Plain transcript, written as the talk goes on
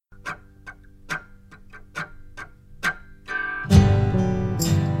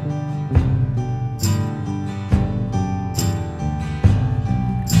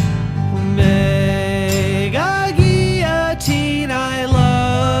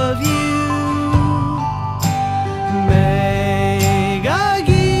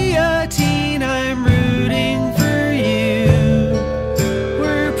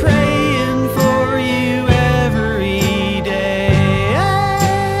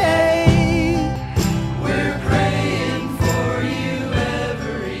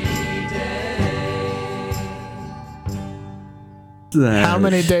How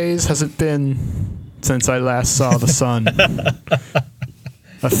many days has it been since I last saw the sun?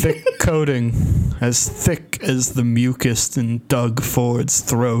 A thick coating, as thick as the mucus in Doug Ford's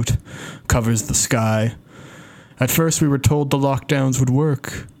throat, covers the sky. At first we were told the lockdowns would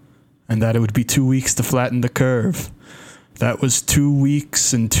work, and that it would be 2 weeks to flatten the curve. That was 2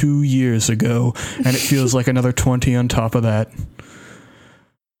 weeks and 2 years ago, and it feels like another 20 on top of that.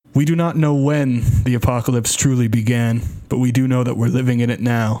 We do not know when the apocalypse truly began, but we do know that we're living in it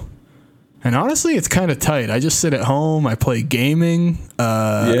now. And honestly, it's kind of tight. I just sit at home, I play gaming,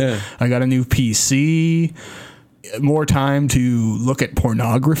 I got a new PC, more time to look at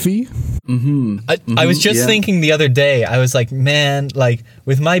pornography. I was just thinking the other day, I was like, man, like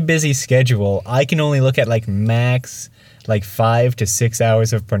with my busy schedule, I can only look at like max like 5 to 6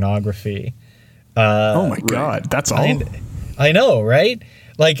 hours of pornography. Oh my God, that's all? I know, right?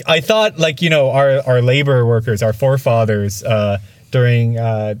 Like I thought, like, you know, our labor workers, our forefathers, during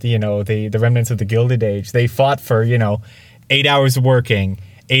the remnants of the Gilded Age, they fought for 8 hours working,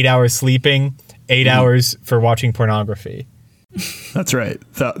 8 hours sleeping, 8 hours for watching pornography. That's right.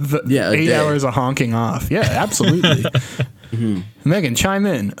 The 8 hours of honking off. Yeah, absolutely. Megan, chime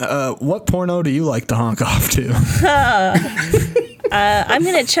in. What porno do you like to honk off to? I'm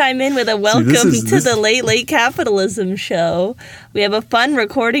going to chime in with a welcome to the Late Capitalism show. We have a fun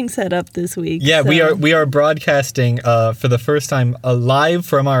recording set up this week. Yeah, we are broadcasting for the first time live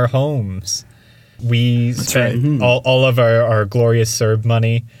from our homes. We spent all of our glorious CERB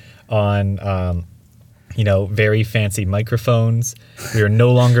money on very fancy microphones. We are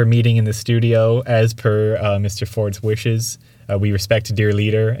no longer meeting in the studio as per Mr. Ford's wishes. We respect dear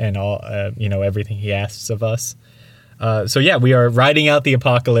leader and all everything he asks of us. We are riding out the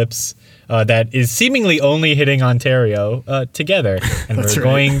apocalypse that is seemingly only hitting Ontario together, and we're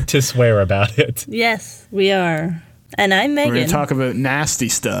going to swear about it. Yes, we are. And I'm Megan. We're going to talk about nasty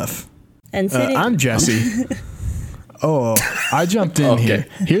stuff. And I'm Jesse. I jumped in here.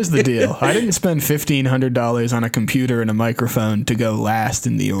 Here's the deal. I didn't spend $1,500 on a computer and a microphone to go last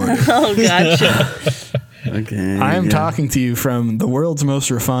in the order. Oh, gotcha. Okay. I am talking to you from the world's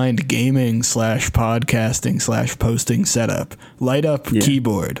most refined gaming / podcasting / posting setup. Light up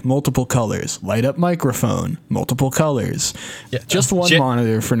keyboard, multiple colors. Light up microphone, multiple colors. Yeah. Just one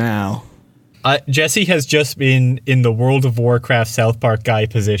monitor for now. Jesse has just been in the World of Warcraft South Park guy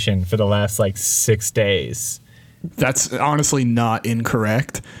position for the last 6 days. That's honestly not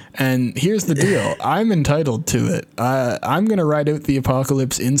incorrect. And here's the deal. I'm entitled to it. I'm going to ride out the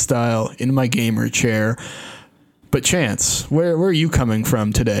apocalypse in style in my gamer chair. But Chance, where are you coming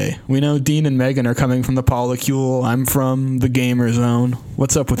from today? We know Dean and Megan are coming from the polycule. I'm from the gamer zone.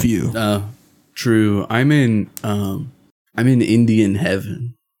 What's up with you? True. I'm in Indian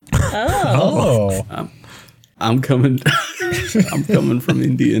heaven. Oh. I'm coming from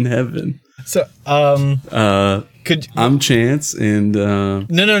Indian heaven. So, I'm Chance, and no.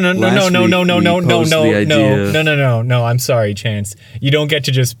 I'm sorry, Chance. You don't get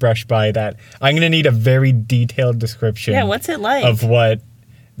to just brush by that. I'm gonna need a very detailed description. Yeah, what's it like? Of what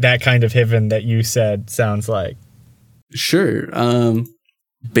that kind of heaven that you said sounds like. Sure.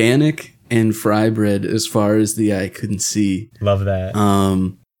 Bannock and fry bread as far as the eye can see. Love that.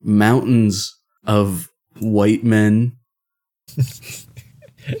 Mountains of white men.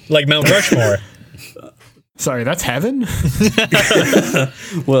 Like Mount Rushmore. Sorry, that's heaven?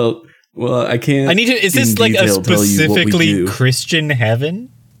 Well, I can't. I need to. Is this like a specifically Christian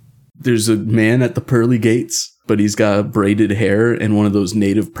heaven? There's a man at the pearly gates, but he's got braided hair and one of those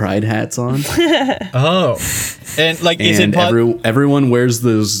native pride hats on. Oh, and is it? Everyone wears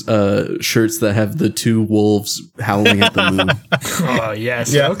those shirts that have the two wolves howling at the moon. Oh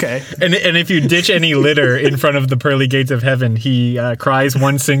yes, yeah, okay. And if you ditch any litter in front of the pearly gates of heaven, he cries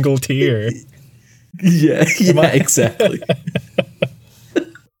one single tear. Yeah, exactly.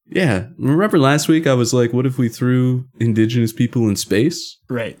 Yeah, remember last week I was like, what if we threw indigenous people in space?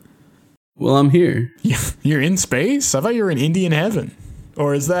 Right. Well, I'm here. You're in space? I thought you were in Indian heaven.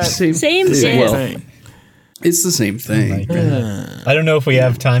 Or is that same thing? It's the same thing. I don't know if we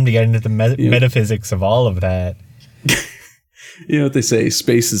have time to get into the metaphysics of all of that. You know what they say,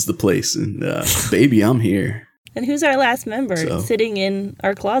 space is the place, and baby, I'm here. And who's our last member sitting in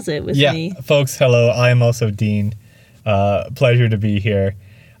our closet with me? Yeah, folks, hello. I am also Dean. Pleasure to be here.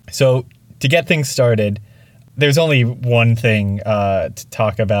 So, to get things started, there's only one thing to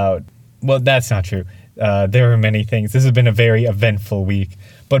talk about. Well, that's not true. There are many things. This has been a very eventful week.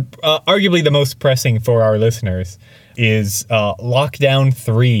 But arguably the most pressing for our listeners is Lockdown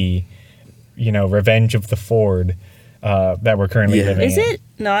 3, Revenge of the Ford, that we're currently living in. Is it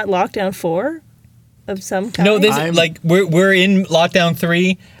not Lockdown 4? of some kind? No, this like we're in lockdown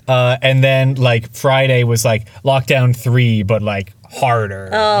 3, and then like Friday was like lockdown 3, but like harder.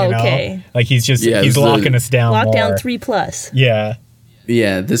 Oh, you know? okay. Like he's locking us down. Lockdown more. 3+. Yeah.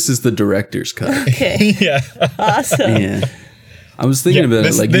 Yeah, this is the director's cut. Okay. Yeah. Awesome. Yeah. I was thinking about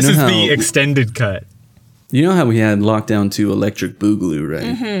this, it. Like, this you know is how, the extended cut. You know how we had Lockdown 2 Electric Boogaloo,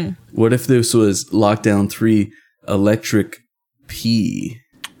 right? Mm-hmm. What if this was Lockdown 3 Electric P?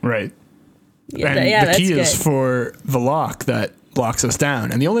 Right. Yeah, And the key that's is good. for the lock that locks us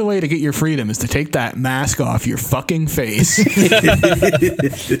down. And the only way to get your freedom is to take that mask off your fucking face,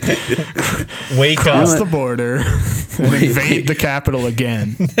 Wake cross up. the border, and invade the Capitol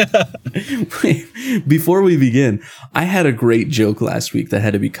again. Wait, before we begin, I had a great joke last week that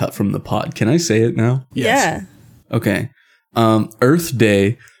had to be cut from the pod. Can I say it now? Yeah. Okay. Earth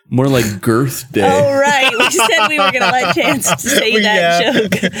Day, more like Girth Day. Oh, right. We said we were going to let Chance say that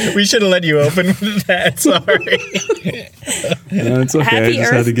joke. We should have let you open with that. Sorry. No, it's okay. I Happy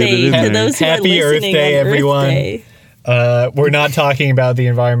just had Earth to get Day it in to there. those who are Happy Earth listening Day, on everyone. Earth Day. We're not talking about the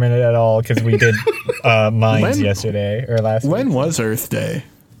environment at all because we did mines When- yesterday or last week. When was Earth Day?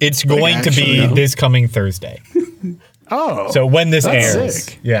 It's going to actually, be no. this coming Thursday. Oh. So when this That's airs.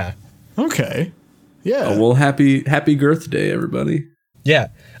 sick. Yeah. Okay. Yeah. Oh, well, happy Girth Day, everybody. Yeah.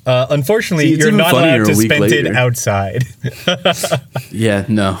 Unfortunately, See, it's you're even not funnier allowed to a week spend it later. outside. Yeah,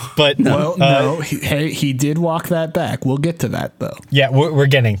 no. But Well, no, he did walk that back. We'll get to that, though. yeah, we're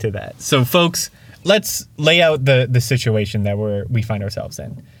getting to that. So, folks, let's lay out the situation that we find ourselves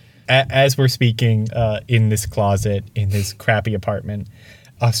in. As we're speaking in this closet, in this crappy apartment,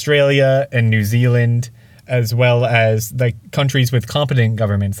 Australia and New Zealand, as well as the countries with competent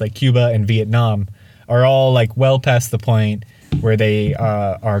governments like Cuba and Vietnam, are all like well past the point where they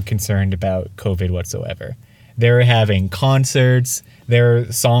are concerned about COVID whatsoever. They're having concerts. They're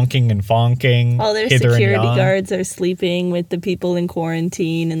sonking and fonking. All their hither and security yon. guards are sleeping with the people in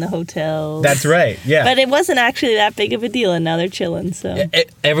quarantine in the hotels. That's right. Yeah. But it wasn't actually that big of a deal, and now they're chilling. So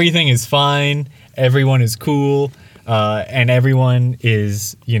Everything is fine. Everyone is cool. And everyone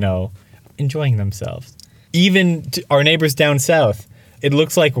is, enjoying themselves. Even our neighbors down south, it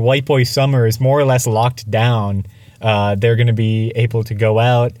looks like White Boy Summer is more or less locked down. They're going to be able to go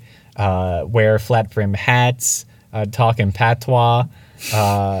out, wear flat brim hats, talk in patois,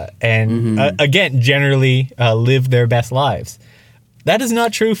 and again, generally live their best lives. That is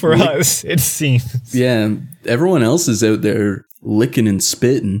not true for us, it seems. Yeah, everyone else is out there licking and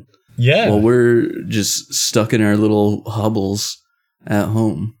spitting. Yeah. While we're just stuck in our little hovels at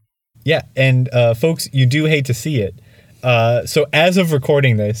home. Yeah, and folks, you do hate to see it. So as of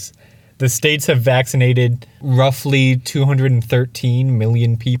recording this, the states have vaccinated roughly 213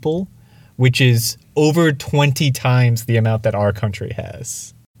 million people, which is over 20 times the amount that our country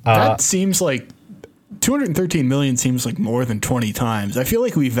has. That seems like 213 million seems like more than 20 times. I feel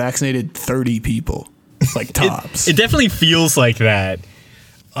like we vaccinated 30 people, like tops. It definitely feels like that.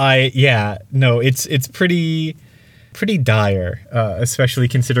 It's pretty dire, especially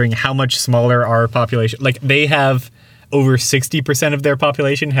considering how much smaller our population. Like they have over 60% of their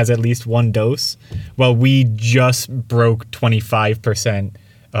population has at least one dose, while we just broke 25%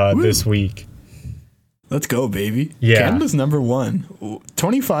 this week. Let's go, baby. Yeah. Canada's number one.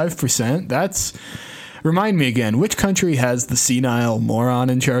 25%? That's... Remind me again, which country has the senile moron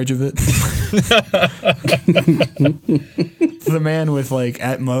in charge of it? The man with,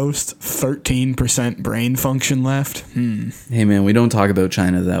 at most 13% brain function left? Hey, man, we don't talk about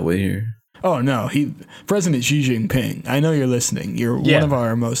China that way here. Oh, no. President Xi Jinping, I know you're listening. You're one of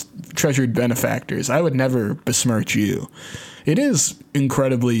our most treasured benefactors. I would never besmirch you. It is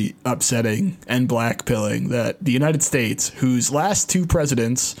incredibly upsetting and blackpilling that the United States, whose last two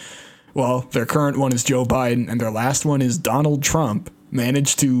presidents... Well, their current one is Joe Biden, and their last one is Donald Trump,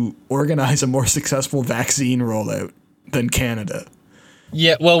 managed to organize a more successful vaccine rollout than Canada.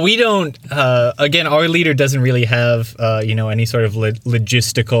 Yeah, well, we don't. Again, our leader doesn't really have, any sort of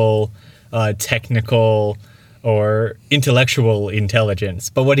logistical, technical, or intellectual intelligence.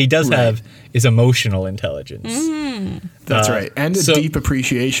 But what he does have is emotional intelligence. That's right. And a deep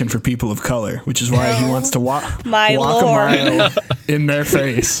appreciation for people of color, which is why he wants to walk a mile in their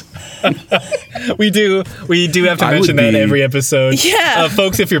face. We do have to mention that every episode. Yeah.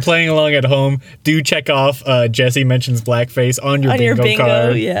 Folks, if you're playing along at home, do check off Jesse mentions blackface on your bingo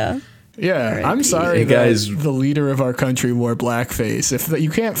card. Yeah. Yeah, I'm sorry guys. The leader of our country wore blackface. If you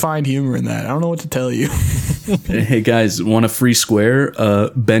can't find humor in that, I don't know what to tell you. Hey guys, want a free square?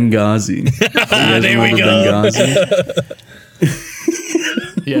 Benghazi. There we go. Benghazi?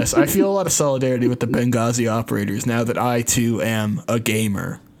 Yes, I feel a lot of solidarity with the Benghazi operators now that I too am a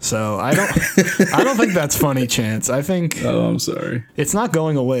gamer. So I don't think that's funny, Chance. I think I'm sorry. It's not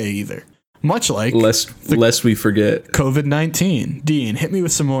going away either. Much like lest we forget COVID-19. Dean, hit me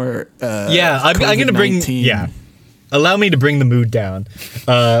with some more. I'm going to bring. Yeah, allow me to bring the mood down.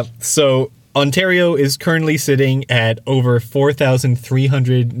 So Ontario is currently sitting at over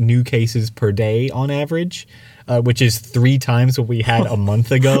 4,300 new cases per day on average, which is 3 times what we had a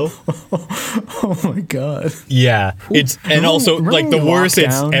month ago. Oh my god. Yeah, and also like the worst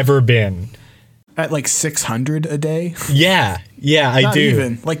it's ever been. At like 600 a day? Yeah, I Not do.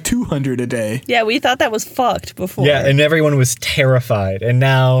 even, like 200 a day. Yeah, we thought that was fucked before. Yeah, and everyone was terrified. And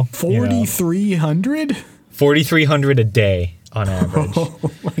now 4,300? 4,300 a day on average. Oh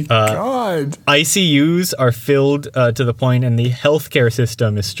my god. ICUs are filled to the point, and the healthcare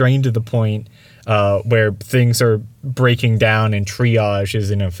system is strained to the point where things are breaking down and triage is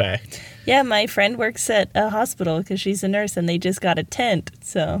in effect. Yeah, my friend works at a hospital because she's a nurse, and they just got a tent.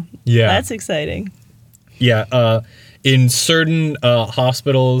 So that's exciting. Yeah, in certain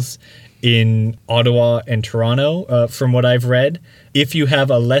hospitals in Ottawa and Toronto, from what I've read, if you have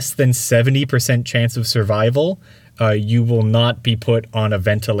a less than 70% chance of survival, you will not be put on a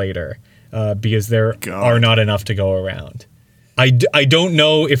ventilator because there are not enough to go around. I don't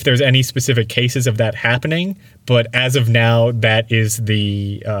know if there's any specific cases of that happening, but as of now, that is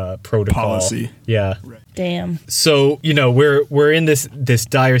the protocol. Policy. Yeah. Right. Damn. So, we're in this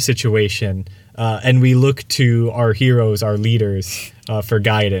dire situation, and we look to our heroes, our leaders, for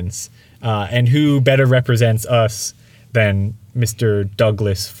guidance. And who better represents us than Mr.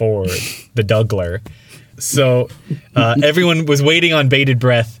 Douglas Ford, the Dougler? So everyone was waiting on bated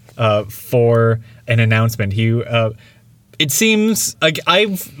breath for an announcement. It seems like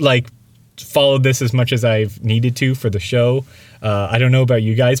I've followed this as much as I've needed to for the show. I don't know about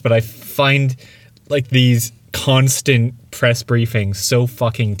you guys, but I find these constant press briefings so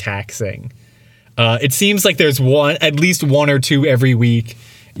fucking taxing. It seems like there's at least one or two every week.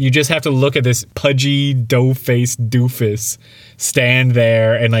 You just have to look at this pudgy, dough-faced doofus stand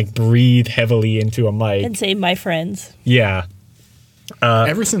there and breathe heavily into a mic. And say, my friends. Yeah.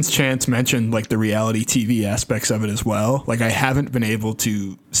 Ever since Chance mentioned the reality TV aspects of it as well, I haven't been able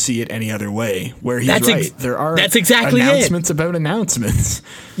to see it any other way. Where he's right, there are exactly announcements about announcements.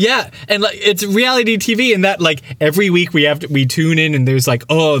 Yeah, and it's reality TV, and that every week we tune in, and there's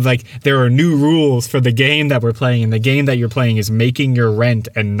there are new rules for the game that we're playing, and the game that you're playing is making your rent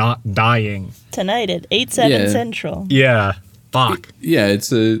and not dying. Tonight at 8/7 Central. Yeah, fuck.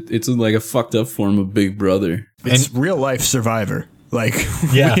 It's a fucked up form of Big Brother. It's real life Survivor.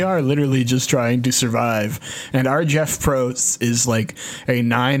 We are literally just trying to survive. And our Jeff Probst is a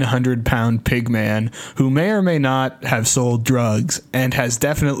 900-pound pig man who may or may not have sold drugs and has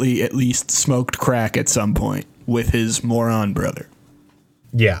definitely at least smoked crack at some point with his moron brother.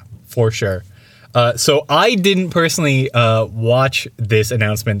 Yeah, for sure. So I didn't personally watch this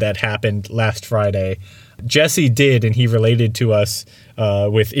announcement that happened last Friday. Jesse did, and he related to us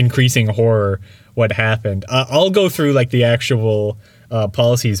with increasing horror what happened. I'll go through the actual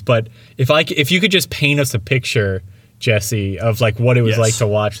policies, but if you could just paint us a picture, Jesse, of what it was like to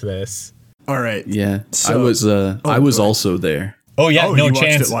watch this. All right. Yeah, so, I was also there. Oh yeah, no you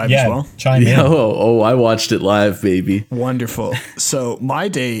chance. Watched it live as well? Chime in. I watched it live, baby. Wonderful. So my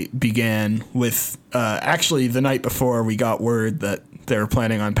day began with actually the night before we got word that they were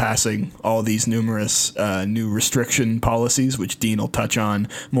planning on passing all these numerous new restriction policies, which Dean will touch on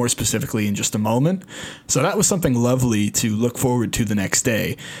more specifically in just a moment. So that was something lovely to look forward to the next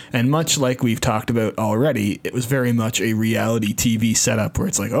day. And much like we've talked about already, it was very much a reality TV setup where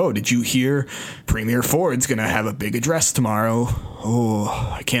it's oh, did you hear Premier Ford's going to have a big address tomorrow? Oh,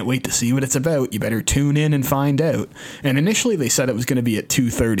 I can't wait to see what it's about. You better tune in and find out. And initially they said it was going to be at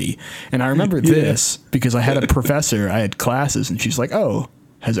 2:30. And I remember this because I had a professor, I had classes, and she's oh,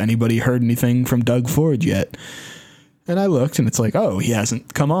 has anybody heard anything from Doug Ford yet? And I looked, and it's oh, he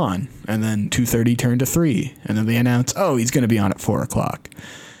hasn't come on. And then 2:30 turned to 3. And then they announced, oh, he's going to be on at 4 o'clock.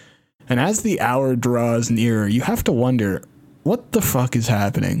 And as the hour draws nearer, you have to wonder, what the fuck is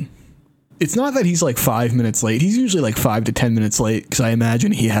happening? It's not that he's 5 minutes late. He's usually 5 to 10 minutes late because I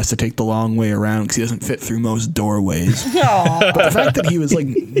imagine he has to take the long way around because he doesn't fit through most doorways. But the fact that he was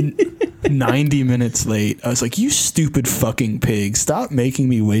 90 minutes late, I was you stupid fucking pig, stop making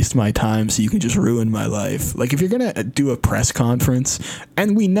me waste my time so you can just ruin my life. If you're going to do a press conference,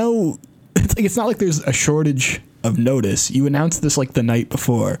 and we know, it's not there's a shortage of notice. You announced this the night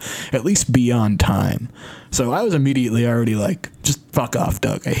before. At least be on time. So I was immediately already just fuck off,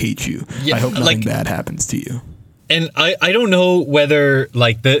 Doug. I hate you. Yeah, I hope nothing bad happens to you. And I don't know whether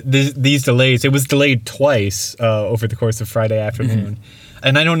these delays, it was delayed twice over the course of Friday afternoon.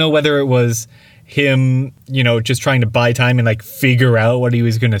 And I don't know whether it was him, just trying to buy time and like figure out what he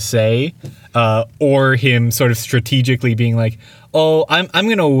was going to say, or him sort of strategically being like, oh, I'm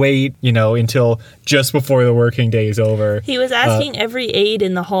going to wait, until just before the working day is over. He was asking every aide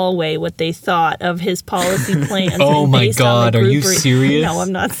in the hallway what they thought of his policy plans. Oh my God, are you serious? No,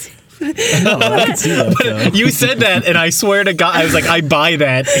 I'm not serious. No, I can see that. You said that, and I swear to God, I was like, I buy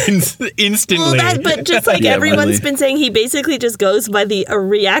that instantly. Well, but just like everyone's been saying, he basically just goes by the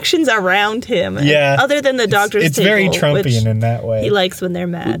reactions around him. Yeah. Other than the doctor's it's table, very Trumpian in that way. He likes when they're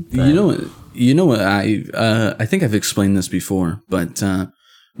mad. But. You know what? I think I've explained this before, but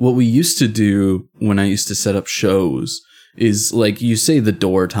what we used to do when I used to set up shows is like you say the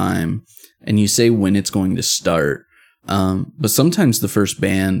door time and you say when it's going to start. But sometimes the first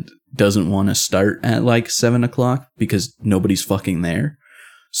band doesn't want to start at like 7 o'clock because nobody's fucking there.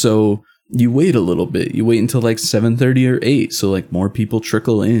 So you wait a little bit. You wait until like 7:30 or 8. So like more people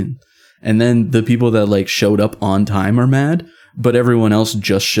trickle in. And then the people that like showed up on time are mad, but everyone else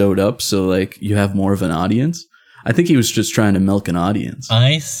just showed up. So like you have more of an audience. I think he was just trying to milk an audience.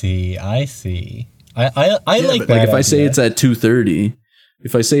 I see. I like that. Like if I say it's at 2:30,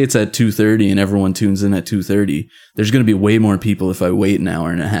 if I say it's at 2:30 and everyone tunes in at 2:30, there's going to be way more people if I wait an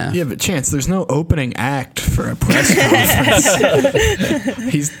hour and a half. Yeah, but Chance, there's no opening act for a press conference.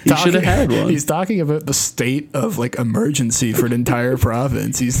 He should have had one. He's talking about the state of like emergency for an entire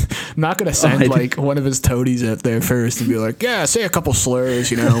province. He's not going to send like one of his toadies out there first and be like, yeah, say a couple slurs,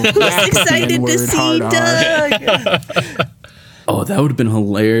 Who's excited to see Doug? Oh, that would have been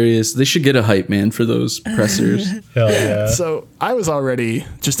hilarious. They should get a hype man for those pressers. Hell yeah. So I was already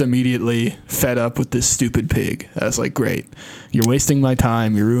just immediately fed up with this stupid pig. I was like, great. You're wasting my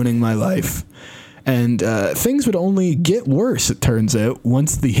time. You're ruining my life. And things would only get worse, it turns out,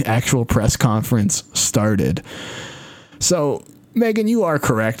 once the actual press conference started. So, Megan, you are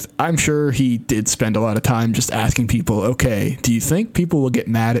correct. I'm sure he did spend a lot of time just asking people, okay, do you think people will get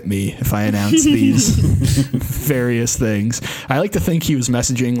mad at me if I announce these various things? I like to think he was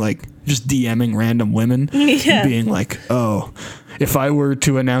messaging, like, just DMing random women, being like, oh, if I were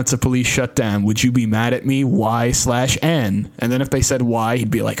to announce a police shutdown, would you be mad at me? Y/N. And then if they said Y, he'd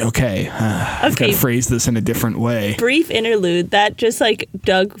be like, okay, I've got to phrase this in a different way. Brief interlude. That just like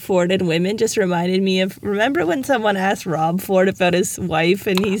Doug Ford and women just reminded me of, remember when someone asked Rob Ford about his wife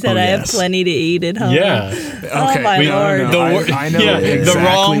and he said, I have plenty to eat at home? Yeah. Oh, my Lord. I know exactly the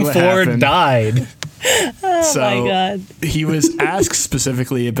wrong what Ford happened. died. Oh, my God. He was asked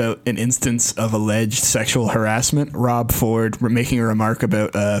specifically about an instance of alleged sexual harassment. Rob Ford making a remark about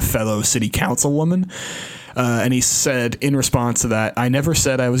a fellow city councilwoman. And he said in response to that, I never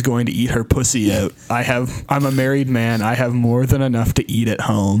said I was going to eat her pussy out. I'm a married man. I have more than enough to eat at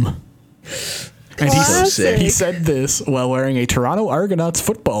home. And he said this while wearing a Toronto Argonauts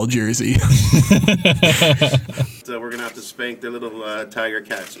football jersey. So we're going to have to spank their little tiger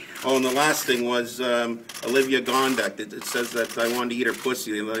cats. Oh, and the last thing was Olivia Gondak. It says that I wanted to eat her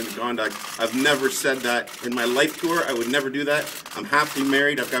pussy. Olivia Gondak. I've never said that in my life tour. I would never do that. I'm happily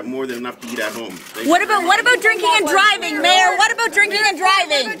married. I've got more than enough to eat at home. What about drinking and driving, Mayor? What about drinking and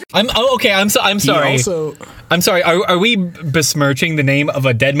driving? I'm sorry. I'm sorry. Are we besmirching the name of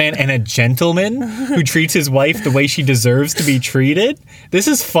a dead man and a gentleman who treats his wife the way she deserves to be treated? This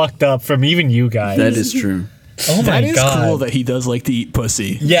is fucked up from even you guys. That is true. Oh my God. That is cool that he does like to eat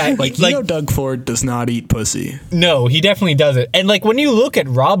pussy. Yeah. Like, Doug Ford does not eat pussy. No, he definitely doesn't. And like when you look at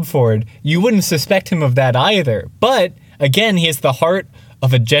Rob Ford, you wouldn't suspect him of that either. But again, he has the heart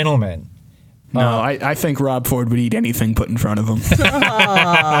of a gentleman. No, I think Rob Ford would eat anything put in front of him.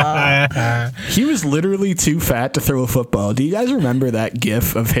 He was literally too fat to throw a football. Do you guys remember that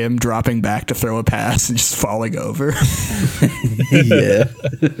gif of him dropping back to throw a pass and just falling over? Yeah.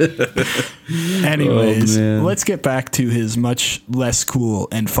 Anyways, let's get back to his much less cool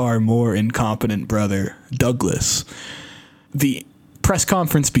and far more incompetent brother, Douglas. The press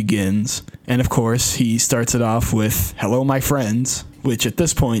conference begins, and of course, he starts it off with, hello, my friends, which at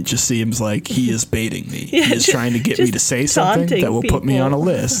this point just seems like he is baiting me. Yeah, he is trying to get me to say something that will put me on a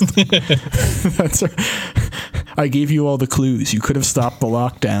list. I gave you all the clues. You could have stopped the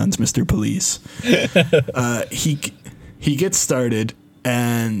lockdowns, Mr. Police. He gets started,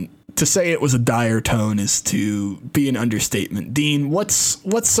 and to say it was a dire tone is to be an understatement. Dean, what's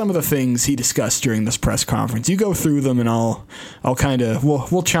some of the things he discussed during this press conference? You go through them, and I'll kind of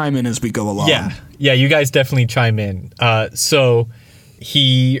we'll chime in as we go along. Yeah, you guys definitely chime in. So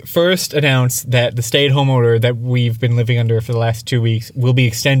he first announced that the stay-at-home order that we've been living under for the last 2 weeks will be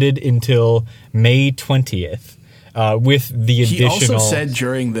extended until May 20th. with the additional... He also said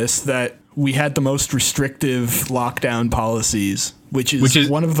during this that we had the most restrictive lockdown policies, which is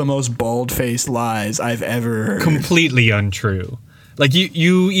one of the most bald-faced lies I've ever heard. Completely untrue. Like,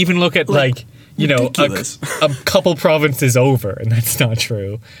 you even look at, like you know, a couple provinces over, and that's not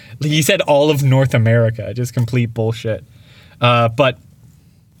true. He said all of North America, just complete bullshit. But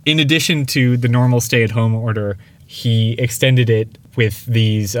in addition to the normal stay-at-home order, he extended it with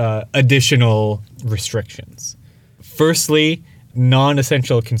these additional restrictions. Firstly,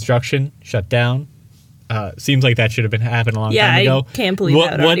 non-essential construction shut down. Seems like that should have been happened a long time ago. Yeah, I can't believe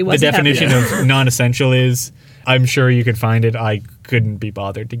that already what the definition of non-essential is. I'm sure you could find it. I couldn't be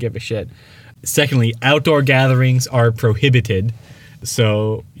bothered to give a shit. Secondly, outdoor gatherings are prohibited.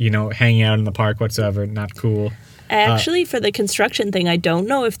 So, you know, hanging out in the park whatsoever, not cool. Actually, for the construction thing, I don't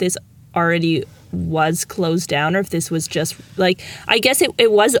know if this already was closed down or if this was just like, I guess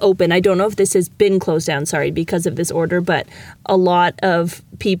it was open. I don't know if this has been closed down, because of this order, but a lot of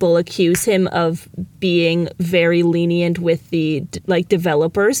people accuse him of being very lenient with the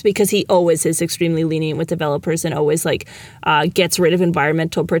developers, because he always is extremely lenient with developers and always gets rid of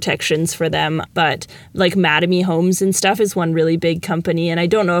environmental protections for them. But like Mattamy Homes and stuff is one really big company, and I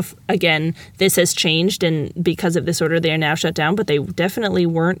don't know if, again, this has changed and because of this order they are now shut down, but they definitely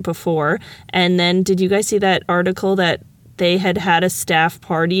weren't before. And then did you guys see that article that they had a staff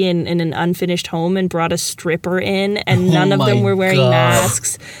party in an unfinished home and brought a stripper in, and none of them were wearing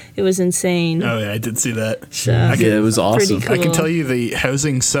masks? It was insane. Oh, yeah, I did see that. So, it was awesome. cool. I can tell you the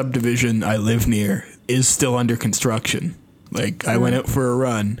housing subdivision I live near is still under construction. Like, I went out for a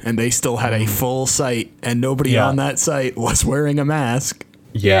run, and they still had a full site, and nobody on that site was wearing a mask.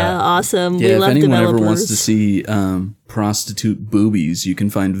 Yeah, awesome. Yeah, we if love anyone developers. ever wants to see prostitute boobies, you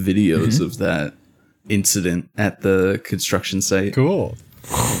can find videos of that incident at the construction site. Cool.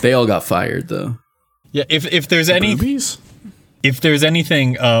 They all got fired, though. Yeah, if there's any Boobies? if there's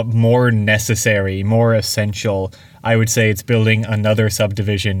anything more necessary, more essential, I would say it's building another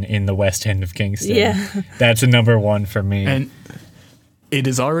subdivision in the west end of Kingston. Yeah. That's a number one for me. And it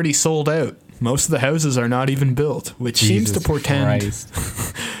is already sold out. Most of the houses are not even built, which seems to portend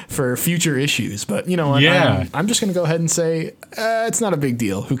for future issues. But you know what? Yeah. I'm just going to go ahead and say it's not a big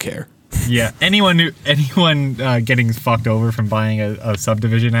deal. Who cares? Yeah, anyone getting fucked over from buying a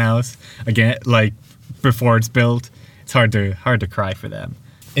subdivision house again, like before it's built, it's hard to cry for them.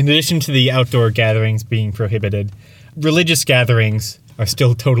 In addition to the outdoor gatherings being prohibited, religious gatherings are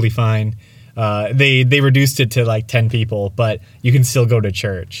still totally fine. They reduced it to like 10 people, but you can still go to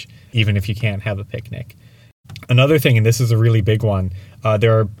church even if you can't have a picnic. Another thing, and this is a really big one,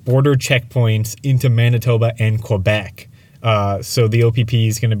 there are border checkpoints into Manitoba and Quebec. So the OPP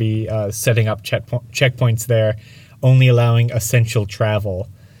is going to be setting up checkpoints there, only allowing essential travel.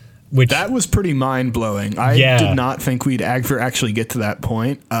 That was pretty mind-blowing. I did not think we'd ever actually get to that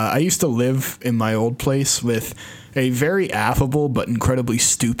point. I used to live in my old place with a very affable but incredibly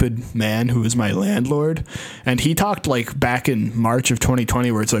stupid man who was my landlord, and he talked like back in March of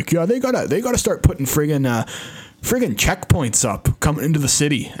 2020 where it's like, yeah, they gotta start putting friggin' checkpoints up coming into the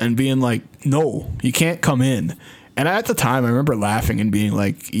city, and being like, no, you can't come in. And at the time, I remember laughing and being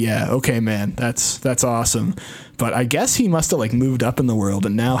like, yeah, okay, man, that's awesome. But I guess he must have like moved up in the world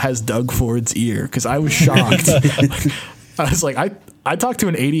and now has Doug Ford's ear, because I was shocked. I was like, I talked to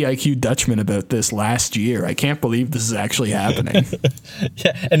an 80 IQ Dutchman about this last year. I can't believe this is actually happening.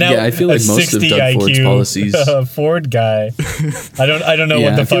 And now I feel like most of Doug Ford's policies. Ford guy. I don't know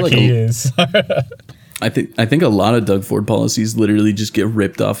what the fuck he is. I think a lot of Doug Ford policies literally just get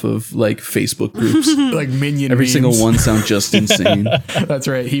ripped off of like Facebook groups. Like Minion Every memes. single one sounds just insane. That's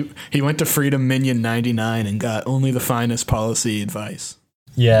right. He went to Freedom Minion 99 and got only the finest policy advice.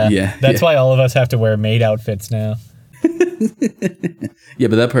 Yeah. That's why all of us have to wear maid outfits now. Yeah,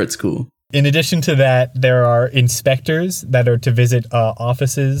 but that part's cool. In addition to that, there are inspectors that are to visit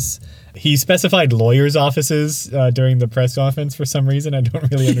offices. He specified lawyers' offices during the press conference for some reason. I don't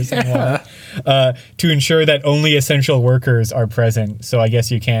really understand why. To ensure that only essential workers are present. So I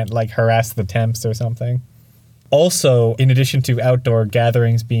guess you can't like harass the temps or something. Also, in addition to outdoor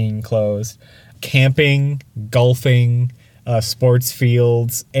gatherings being closed, camping, golfing, sports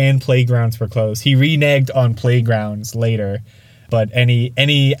fields, and playgrounds were closed. He reneged on playgrounds later. But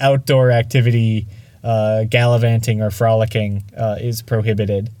any outdoor activity, gallivanting or frolicking, is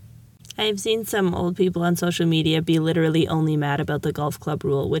prohibited. I've seen some old people on social media be literally only mad about the golf club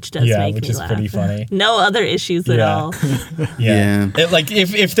rule, which does make me laugh. Which is pretty funny. No other issues at all. Yeah. Like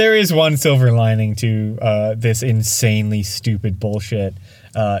if there is one silver lining to this insanely stupid bullshit,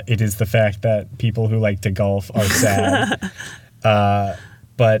 it is the fact that people who like to golf are sad.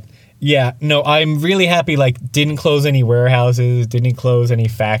 But Yeah, no, I'm really happy, like, didn't close any warehouses, didn't close any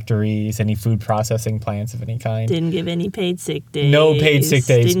factories, any food processing plants of any kind. Didn't give any paid sick days. No paid sick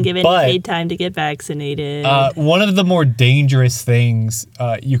days. Didn't give any paid time to get vaccinated. One of the more dangerous things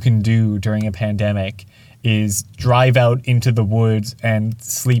you can do during a pandemic is drive out into the woods and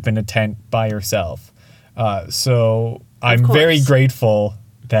sleep in a tent by yourself. So I'm very grateful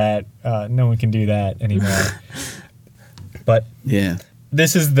that no one can do that anymore. But yeah.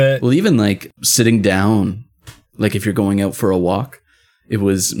 This is well, even like sitting down, like if you're going out for a walk, it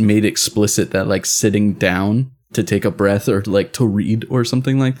was made explicit that like sitting down to take a breath or like to read or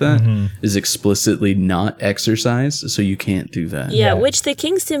something like that is explicitly not exercise. So you can't do that. Yeah, which the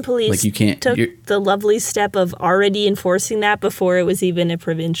Kingston police like you can't, took the lovely step of already enforcing that before it was even a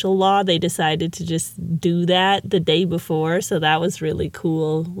provincial law. They decided to just do that the day before. So that was really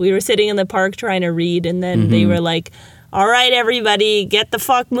cool. We were sitting in the park trying to read, and then they were like, all right, everybody, get the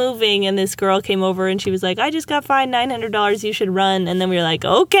fuck moving. And this girl came over and she was like, I just got fined $900. You should run. And then we were like,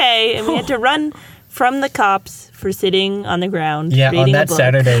 okay. And we had to run from the cops for sitting on the ground. Yeah, reading on that a book.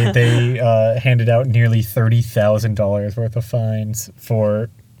 Saturday, they handed out nearly $30,000 worth of fines for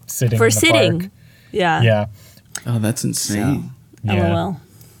sitting in the park. Yeah. Yeah. Oh, that's insane. So, yeah. LOL.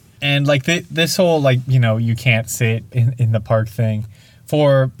 And like this whole, like, you know, you can't sit in the park thing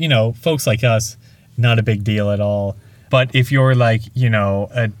for, you know, folks like us, not a big deal at all. But if you're like, you know,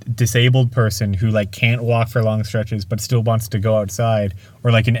 a disabled person who like can't walk for long stretches but still wants to go outside,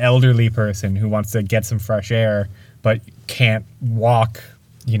 or like an elderly person who wants to get some fresh air but can't walk,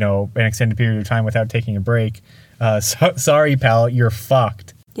 you know, an extended period of time without taking a break, sorry, pal, you're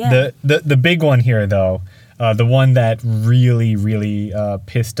fucked. Yeah. The big one here, though, the one that really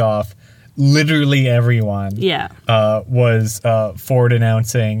pissed off literally everyone, was Ford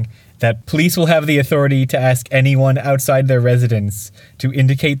announcing that police will have the authority to ask anyone outside their residence to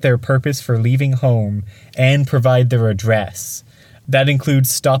indicate their purpose for leaving home and provide their address. That includes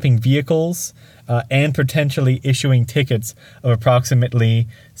stopping vehicles and potentially issuing tickets of approximately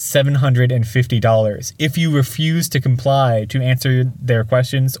 $750 if you refuse to comply to answer their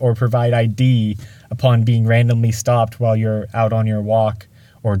questions or provide ID upon being randomly stopped while you're out on your walk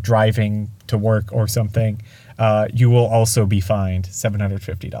or driving to work or something. You will also be fined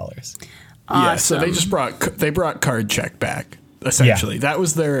 $750. Awesome. Yeah, so they brought card check back. Essentially, that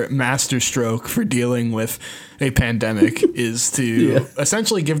was their master stroke for dealing with a pandemic is to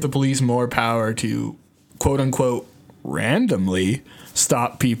essentially give the police more power to quote unquote randomly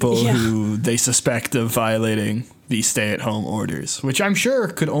stop people who they suspect of violating these stay-at-home orders, which I'm sure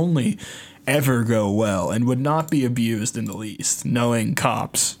could only ever go well and would not be abused in the least, knowing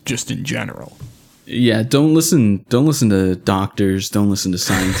cops just in general. Yeah, don't listen to doctors, don't listen to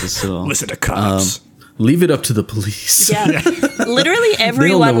scientists at all. Listen to cops. Leave it up to the police. Yeah. Literally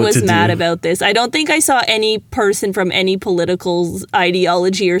everyone was mad about this. I don't think I saw any person from any political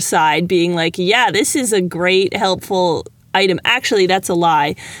ideology or side being like, yeah, this is a great, helpful item. Actually, that's a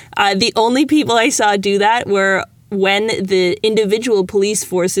lie. The only people I saw do that were when the individual police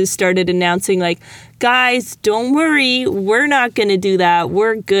forces started announcing, like, guys, don't worry, we're not going to do that.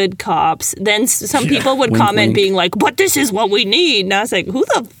 We're good cops. Then some people would comment being like, but this is what we need. And I was like, who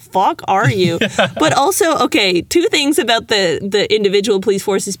the fuck are you? But also, okay, two things about the individual police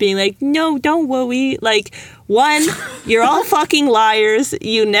forces being like, no, don't worry. Like, one, you're all fucking liars.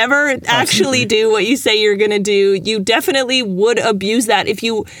 You never actually do what you say you're going to do. You definitely would abuse that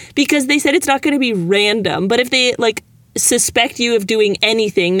because they said it's not going to be random. But if they like suspect you of doing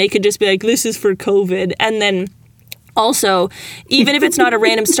anything, they could just be like, this is for COVID. And then also, even if it's not a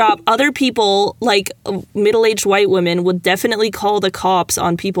random stop, other people, like middle-aged white women, would definitely call the cops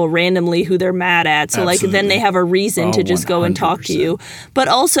on people randomly who they're mad at. So, like, then they have a reason to just go and talk to you. But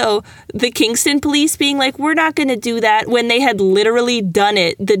also, the Kingston police being like, we're not going to do that, when they had literally done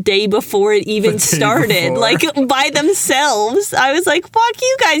it the day before it even started, like, by themselves. I was like, fuck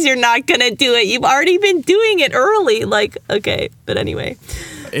you guys, you're not going to do it. You've already been doing it early. Like, okay, but anyway.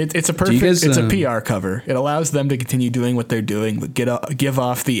 It's a perfect. It's a PR cover. It allows them to continue doing what they're doing, but give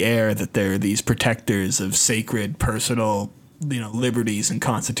off the air that they're these protectors of sacred personal, liberties and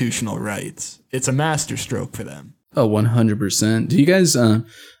constitutional rights. It's a masterstroke for them. Oh, 100%. Do you guys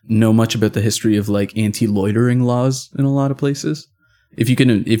know much about the history of like anti-loitering laws in a lot of places? If you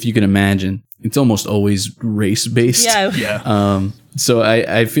can imagine, it's almost always race-based. Yeah. So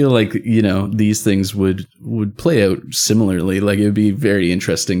I feel like, these things would play out similarly. Like, it would be very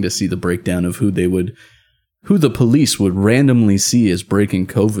interesting to see the breakdown of who the police would randomly see as breaking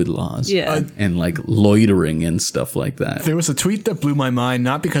COVID laws. Yeah. And like loitering and stuff like that. There was a tweet that blew my mind,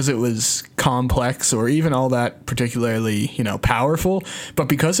 not because it was complex or even all that particularly, powerful, but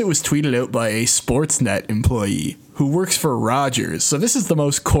because it was tweeted out by a Sportsnet employee who works for Rogers. So this is the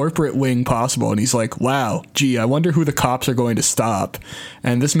most corporate wing possible. And he's like, wow, gee, I wonder who the cops are going to stop.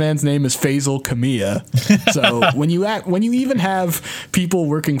 And this man's name is Faisal Kamia. So when you even have people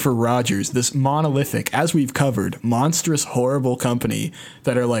working for Rogers, this monolithic, as we've covered, monstrous, horrible company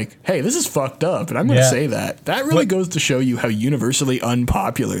that are like, hey, this is fucked up. And I'm going to say that. That really goes to show you how universally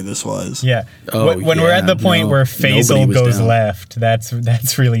unpopular this was. Yeah. When we're at the point where Faisal goes left,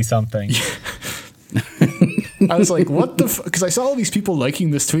 that's really something. I was like, what the because I saw all these people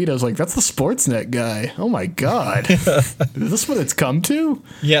liking this tweet. I was like, that's the Sportsnet guy. Oh my God. Is this what it's come to?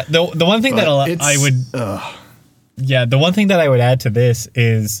 Yeah. The one thing the one thing that I would add to this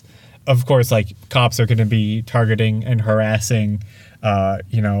is, of course, like cops are going to be targeting and harassing,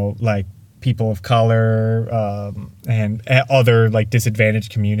 like people of color and other like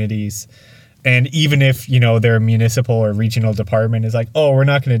disadvantaged communities. And even if, their municipal or regional department is like, oh, we're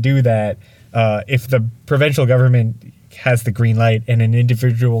not going to do that. If the provincial government has the green light and an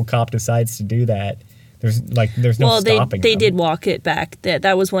individual cop decides to do that, there's no stopping them. They did walk it back.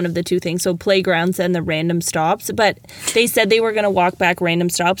 That was one of the two things. So playgrounds and the random stops. But they said they were going to walk back random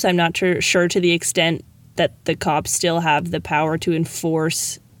stops. I'm not sure to the extent that the cops still have the power to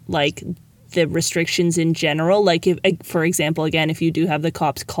enforce like the restrictions in general, like if, for example, again, if you do have the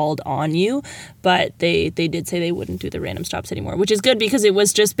cops called on you, but they did say they wouldn't do the random stops anymore, which is good because it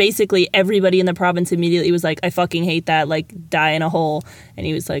was just basically everybody in the province immediately was like, I fucking hate that, like die in a hole. And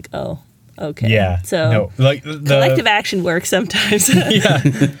he was like, oh, okay. Yeah. So collective action works sometimes.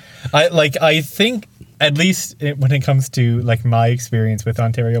 Yeah. I think at least when it comes to like my experience with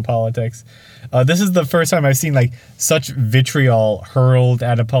Ontario politics, this is the first time I've seen like such vitriol hurled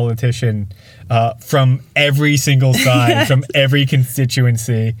at a politician from every single side, from every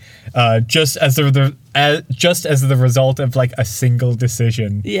constituency, just as the result of like a single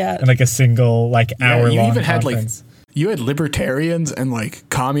decision, and like a single like hour-long conference. You had libertarians and like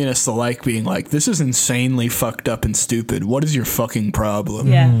communists alike being like, "This is insanely fucked up and stupid. What is your fucking problem?"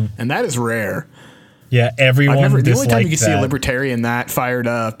 Yeah, and that is rare. Yeah, everyone. The only time you can see a libertarian that fired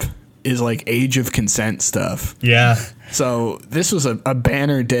up is like age of consent stuff. Yeah. So this was a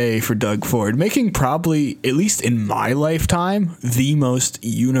banner day for Doug Ford, making probably, at least in my lifetime, the most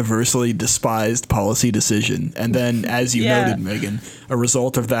universally despised policy decision. And then, as you noted, Megan, a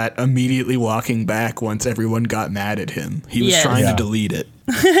result of that immediately walking back once everyone got mad at him. He was trying to delete it.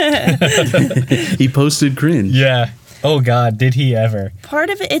 He posted cringe. Yeah. Oh God, did he ever? Part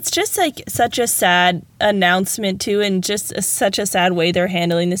of it, it's just like such a sad announcement too, and just such a sad way they're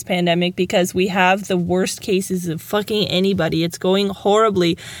handling this pandemic because we have the worst cases of fucking anybody. It's going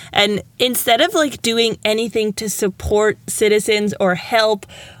horribly. And instead of like doing anything to support citizens or help,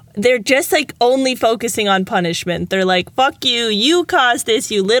 they're just like only focusing on punishment. They're like, fuck you, you caused this,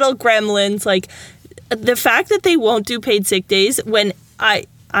 you little gremlins. Like the fact that they won't do paid sick days when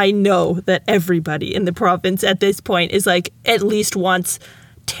I know that everybody in the province at this point is like at least wants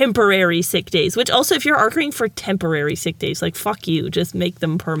temporary sick days, which also if you're arguing for temporary sick days, like fuck you, just make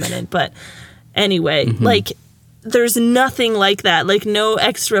them permanent. But anyway, like there's nothing like that, like no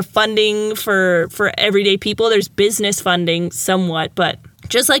extra funding for everyday people. There's business funding somewhat, but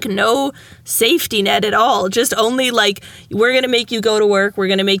just like no safety net at all. Just only like, we're going to make you go to work. We're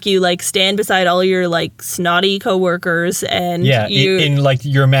going to make you like stand beside all your like snotty coworkers and in like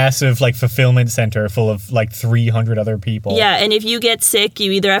your massive like fulfillment center full of like 300 other people. Yeah. And if you get sick,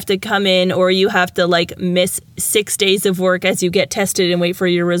 you either have to come in or you have to like miss 6 days of work as you get tested and wait for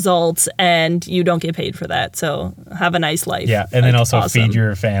your results, and you don't get paid for that. So have a nice life. Yeah. And then also feed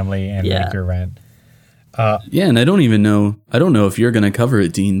your family and make your rent. And I don't know if you're going to cover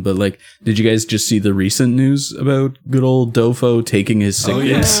it, Dean, but like, did you guys just see the recent news about good old DoFo taking his sick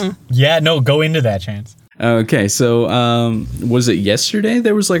days? Yeah, no, go into that, Chance. Okay, so was it yesterday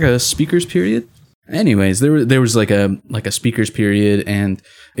there was like a speakers period? Anyways, there was like a speakers period, and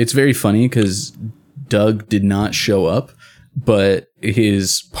it's very funny because Doug did not show up, but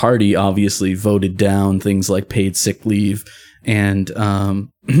his party obviously voted down things like paid sick leave and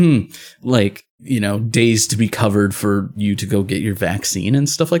like, you know, days to be covered for you to go get your vaccine and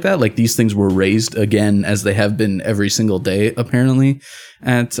stuff like that. Like these things were raised again, as they have been every single day, apparently,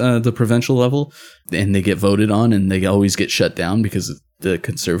 at the provincial level. And they get voted on and they always get shut down because the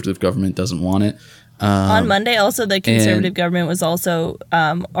Conservative government doesn't want it. On Monday, also, the Conservative government was also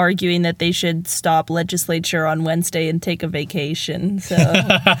arguing that they should stop legislature on Wednesday and take a vacation. So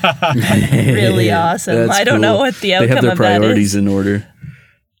really awesome. I don't know what the outcome of that is. They have their priorities in order.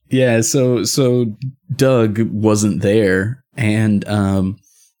 Yeah, so Doug wasn't there, and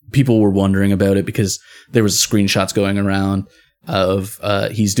people were wondering about it because there was screenshots going around of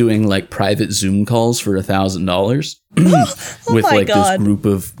he's doing like private Zoom calls for $1,000 with like this group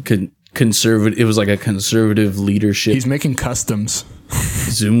of conservative. It was like a conservative leadership. He's making customs.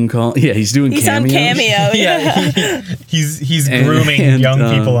 Zoom call. Yeah, he's doing He's cameos. on Cameo. Yeah, he's grooming young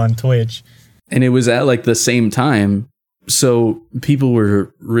people on Twitch. And it was at like the same time. So people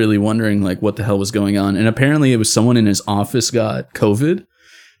were really wondering like what the hell was going on. And apparently it was someone in his office got COVID.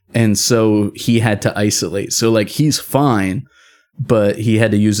 And so he had to isolate. So like he's fine, but he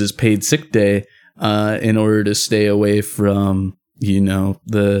had to use his paid sick day in order to stay away from,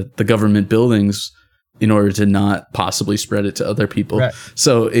 the government buildings in order to not possibly spread it to other people. Right.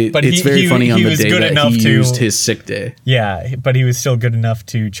 So it's very funny on the day that he used his sick day. Yeah, but he was still good enough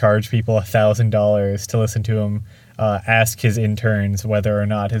to charge people $1,000 to listen to him ask his interns whether or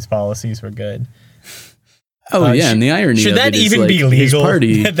not his policies were good. Oh, yeah, and the irony should of that it is even like be legal his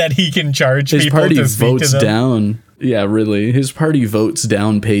party, that he can charge his people party to speak votes to them? down. Yeah, really. His party votes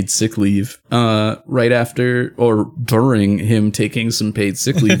down paid sick leave right after or during him taking some paid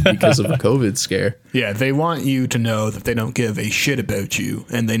sick leave because of a COVID scare. Yeah, they want you to know that they don't give a shit about you,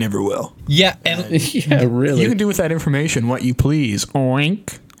 and they never will. Yeah, and yeah, really. You can do with that information what you please.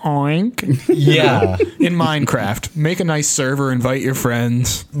 Oink, oink. Yeah. In Minecraft, make a nice server, invite your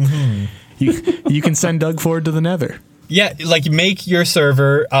friends. Mm-hmm. You can send Doug Ford to the Nether. Yeah, like make your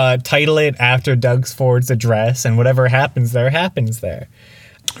server, title it after Doug Ford's address, and whatever happens there, happens there.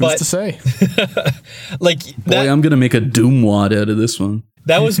 Who's to say? I'm gonna make a Doom wad out of this one.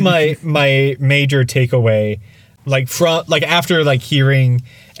 That was my major takeaway. After hearing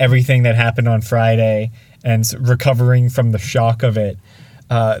everything that happened on Friday and recovering from the shock of it,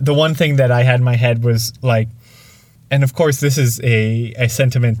 the one thing that I had in my head was and of course this is a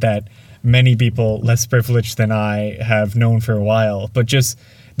sentiment that many people less privileged than I have known for a while, but just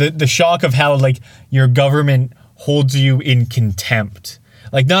the shock of how your government holds you in contempt.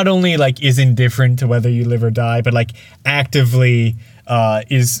 Not only is indifferent to whether you live or die, but actively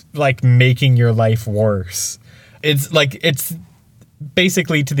is making your life worse. It's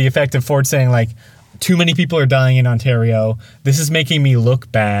basically to the effect of Ford saying too many people are dying in Ontario. This is making me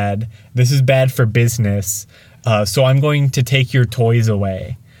look bad. This is bad for business. So I'm going to take your toys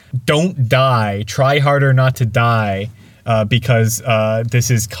away. Don't die. Try harder not to die because this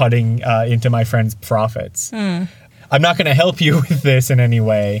is cutting into my friend's profits. I'm not going to help you with this in any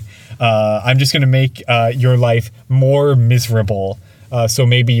way. I'm just going to make your life more miserable so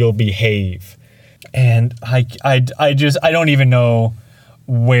maybe you'll behave. And I don't even know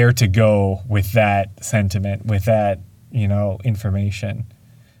where to go with that sentiment, with that, information.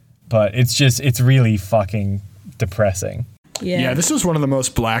 But it's really fucking depressing. Yeah, this was one of the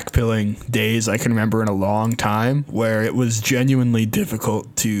most blackpilling days I can remember in a long time, where it was genuinely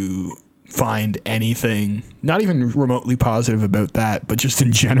difficult to find anything, not even remotely positive about that, but just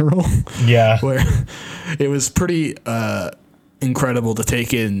in general. Yeah. Where it was pretty incredible to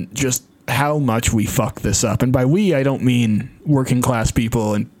take in just how much we fuck this up. And by we, I don't mean working class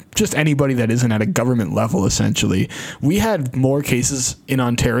people and just anybody that isn't at a government level, essentially. We had more cases in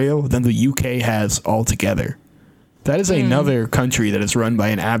Ontario than the UK has altogether. That is another country that is run by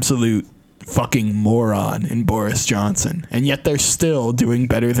an absolute fucking moron in Boris Johnson. And yet they're still doing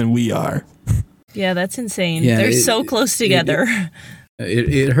better than we are. Yeah, that's insane. Yeah, they're so close together.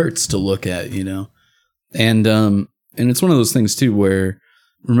 It hurts to look at, And it's one of those things, too, where,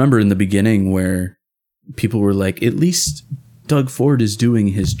 remember in the beginning where people were like, at least Doug Ford is doing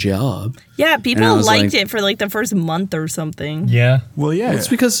his job. Yeah, people liked it for the first month or something. Yeah. Well, yeah. It's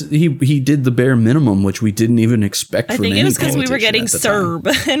because he did the bare minimum, which we didn't even expect from any I think it was because we were getting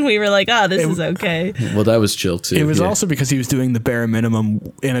CERB, and we were like, this is okay. Well, that was chill, too. It was also because he was doing the bare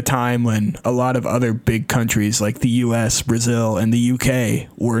minimum in a time when a lot of other big countries like the US, Brazil, and the UK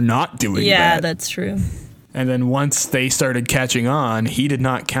were not doing that. Yeah, that's true. And then once they started catching on, he did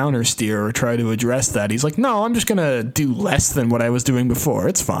not countersteer or try to address that. He's like, no, I'm just going to do less than what I was doing before.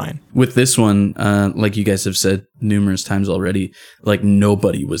 It's fine. With this one, like you guys have said numerous times already,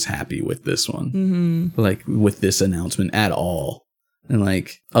 nobody was happy with this one. Mm-hmm. With this announcement at all. And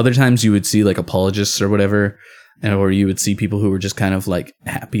other times you would see apologists or whatever, or you would see people who were just kind of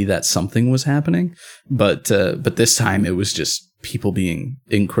happy that something was happening. But this time it was just people being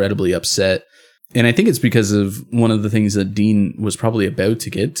incredibly upset. And I think it's because of one of the things that Dean was probably about to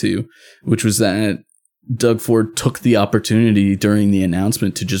get to, which was that Doug Ford took the opportunity during the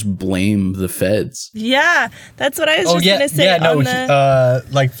announcement to just blame the feds. Yeah, that's what I was just going to say. Yeah,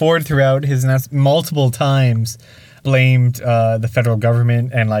 no, Ford throughout his announcement multiple times blamed the federal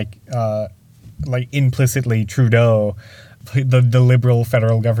government and implicitly Trudeau the liberal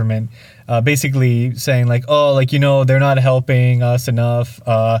federal government, basically saying like, oh, like, they're not helping us enough.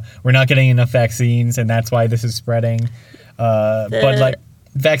 We're not getting enough vaccines, and that's why this is spreading. But like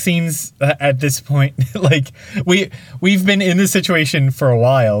vaccines at this point, like we've been in this situation for a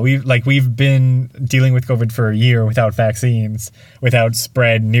while. We've been dealing with COVID for a year without vaccines, without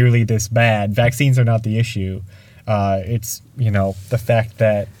spread nearly this bad. Vaccines are not the issue. It's the fact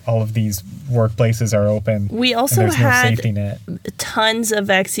that all of these workplaces are open. We also and there's no had safety net. Tons of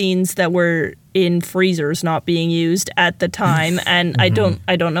vaccines that were in freezers not being used at the time, and I don't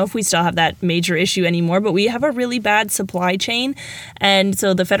know if we still have that major issue anymore, but we have a really bad supply chain, and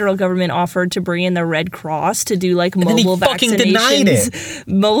so the federal government offered to bring in the Red Cross to do like mobile vaccinations,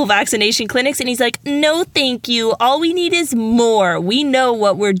 mobile vaccination clinics, and he's like, no thank you, all we need is more, we know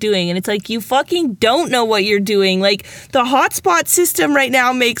what we're doing. And it's like, you fucking don't know what you're doing. Like, the hotspot system right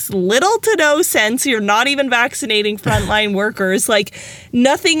now makes little to no sense. You're not even vaccinating frontline workers. Like,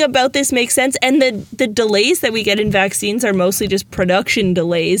 nothing about this makes sense. And the delays that we get in vaccines are mostly just production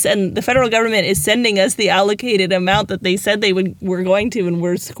delays. And the federal government is sending us the allocated amount that they said they were going to, and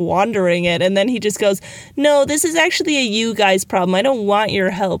we're squandering it. And then he just goes, no, this is actually a you guys problem. I don't want your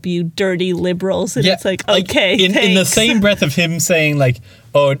help, you dirty liberals. And it's like, okay, in the same breath of him saying like,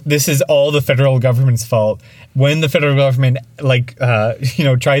 oh, this is all the federal government's fault, when the federal government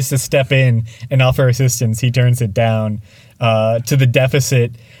tries to step in and offer assistance, he turns it down to the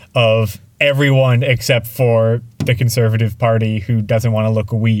deficit of everyone except for the Conservative Party, who doesn't want to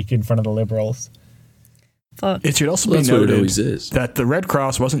look weak in front of the Liberals. Fuck. It should also be noted that the Red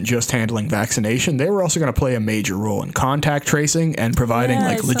Cross wasn't just handling vaccination. They were also going to play a major role in contact tracing and providing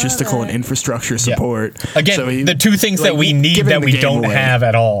logistical and infrastructure support. Yeah. Again, so the two things that we need that we don't have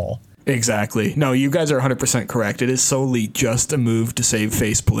at all. Exactly. No, you guys are 100% correct. It is solely just a move to save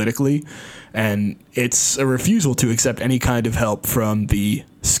face politically, and it's a refusal to accept any kind of help from the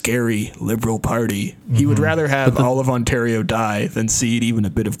scary Liberal Party. He would rather have all of Ontario die than cede even a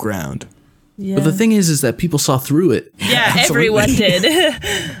bit of ground. Yeah. But the thing is that people saw through it. Yeah, everyone did.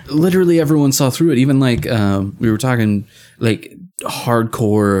 Literally everyone saw through it. Even like we were talking like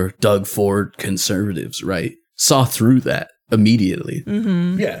hardcore Doug Ford conservatives, right? Saw through that immediately.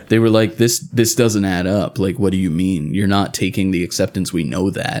 Mm-hmm. Yeah. They were like, this doesn't add up. Like, what do you mean? You're not taking the acceptance. We know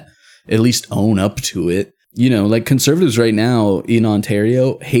that. At least own up to it. Like conservatives right now in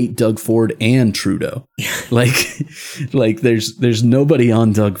Ontario hate Doug Ford and Trudeau. like there's nobody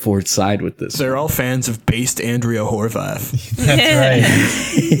on Doug Ford's side with this. They're all fans of based Andrea Horvath.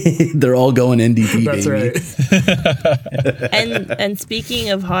 That's right. They're all going NDP, That's baby. right. And speaking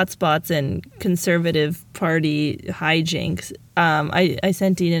of hotspots and Conservative Party hijinks, I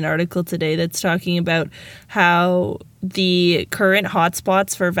sent in an article today that's talking about how the current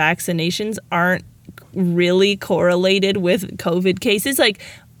hotspots for vaccinations aren't really correlated with COVID cases. Like,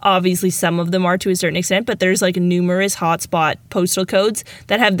 obviously some of them are to a certain extent, but there's like numerous hotspot postal codes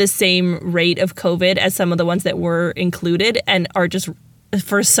that have the same rate of COVID as some of the ones that were included and are just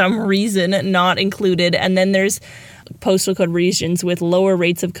for some reason not included. And then there's postal code regions with lower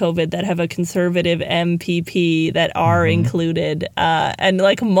rates of COVID that have a Conservative MPP that are included. And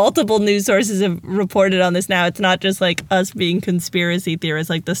like multiple news sources have reported on this now. It's not just like us being conspiracy theorists.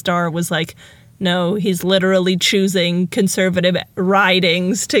 Like the Star was like, no, he's literally choosing Conservative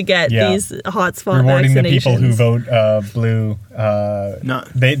ridings to get these hotspot rewarding vaccinations. The people who vote blue.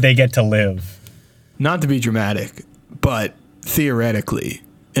 They get to live. Not to be dramatic, but theoretically,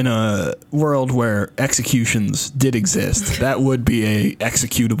 in a world where executions did exist, that would be a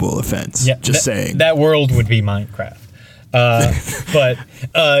executable offense. Yeah, saying. That world would be Minecraft.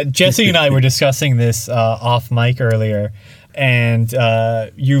 But Jesse and I were discussing this off mic earlier, and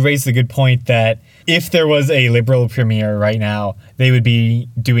you raised the good point that if there was a Liberal premier right now, they would be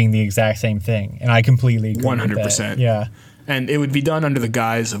doing the exact same thing. And I completely agree 100%. With that. Yeah. And it would be done under the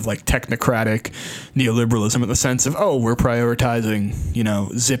guise of like technocratic neoliberalism in the sense of, oh, we're prioritizing,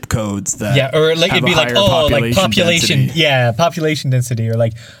 zip codes that or like it'd be like, oh, like population density. Population density, or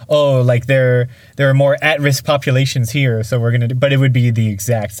like, oh, like there are more at-risk populations here, so we're gonna but it would be the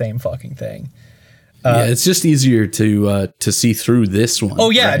exact same fucking thing. It's just easier to see through this one.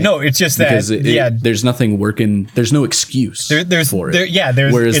 Oh yeah, right? No, it's just that because there's nothing working. There's no excuse for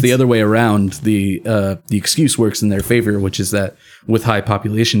it. Whereas the other way around, the excuse works in their favor, which is that with high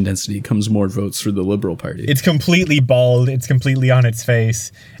population density comes more votes for the Liberal Party. It's completely bald. It's completely on its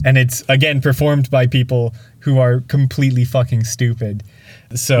face, and it's again performed by people who are completely fucking stupid.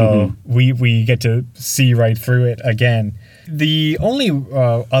 So we get to see right through it again. The only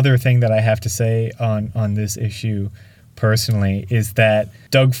other thing that I have to say on this issue personally is that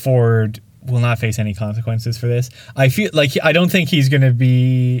Doug Ford will not face any consequences for this. I feel like I don't think he's going to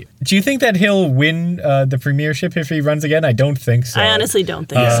be. Do you think that he'll win the premiership if he runs again? I don't think so. I honestly don't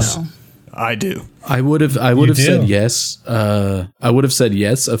think so. I do. I would have said yes. I would have said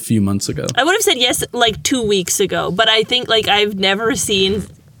yes a few months ago. I would have said yes like 2 weeks ago, but I think like I've never seen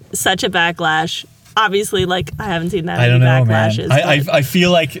such a backlash. Obviously, like I haven't seen that many backlashes. I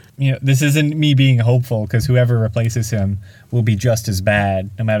feel like this isn't me being hopeful because whoever replaces him will be just as bad,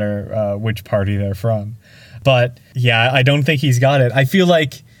 no matter which party they're from. But yeah, I don't think he's got it. I feel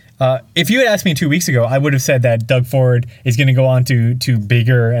like if you had asked me 2 weeks ago, I would have said that Doug Ford is going to go on to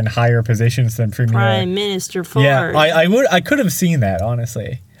bigger and higher positions than Premier. Prime Minister Ford. Yeah, I could have seen that,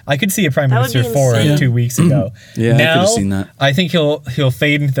 honestly. I could see a Prime Minister Ford 2 weeks ago. Yeah, now, I could have seen that. I think he'll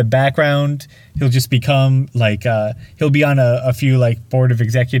fade into the background. He'll just become like he'll be on a few like board of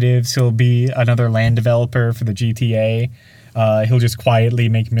executives. He'll be another land developer for the GTA. He'll just quietly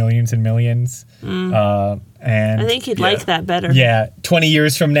make millions and millions. And I think he'd like that better. Yeah, 20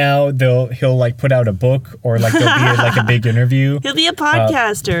 years from now, he'll like put out a book or like there'll be like a big interview. He'll be a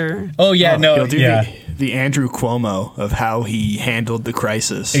podcaster. He'll do the Andrew Cuomo of how he handled the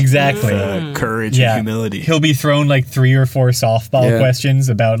crisis. Exactly. Courage and humility. He'll be thrown like 3 or 4 softball questions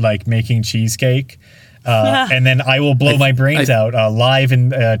about like making cheesecake. And then I will blow my brains out live in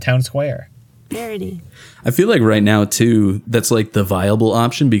Town Square. Parody. I feel like right now too, that's like the viable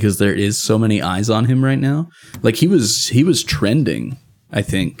option because there is so many eyes on him right now. Like he was trending, I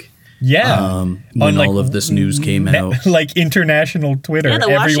think. Yeah. When all of this news came out. Like international Twitter. Yeah, the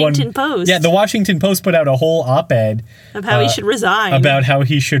Washington Post. Yeah, the Washington Post put out a whole op-ed. Of how he should resign. About how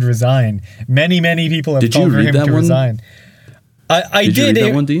he should resign. Many people have called for him to resign. Did you read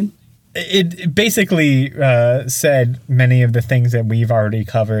that one, Dean? It basically said many of the things that we've already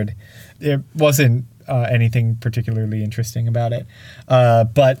covered. It wasn't anything particularly interesting about it.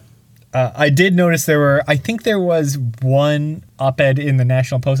 But I did notice I think there was one op-ed in the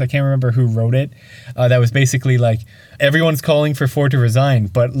National Post, I can't remember who wrote it, that was basically like, everyone's calling for Ford to resign,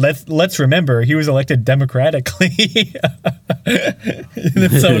 but let's remember, he was elected democratically.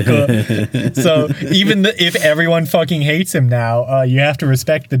 That's so cool. So even if everyone fucking hates him now, you have to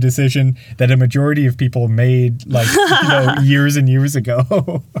respect the decision that a majority of people made like years and years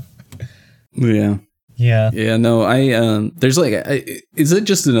ago. Yeah. Yeah, no, there's like, is it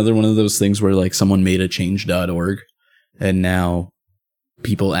just another one of those things where like someone made a change.org and now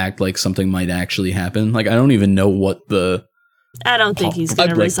people act like something might actually happen? Like, I don't even know what I don't think he's going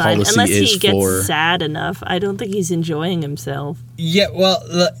to resign unless he gets sad enough. I don't think he's enjoying himself. Yeah, well,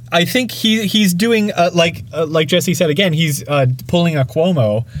 I think he's doing, like Jesse said again, he's pulling a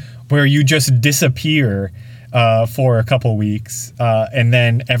Cuomo where you just disappear for a couple weeks, and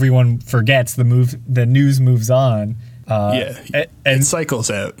then everyone forgets the news moves on. And it cycles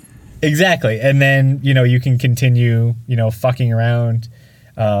out. Exactly, and then you can continue fucking around,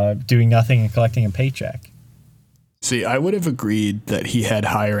 doing nothing and collecting a paycheck. See, I would have agreed that he had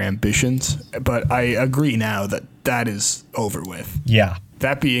higher ambitions, but I agree now that is over with. Yeah.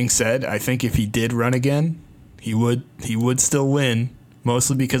 That being said, I think if he did run again, he would still win,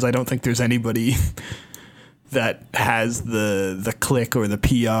 mostly because I don't think there's anybody that has the click or the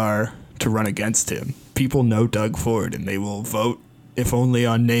PR to run against him. People know Doug Ford, and they will vote, if only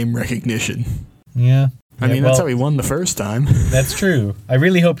on name recognition. Yeah. I mean, that's how he won the first time. That's true. I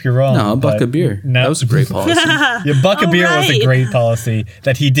really hope you're wrong. No, a buck of beer. No. That was a great policy. Yeah, buck of beer was a great policy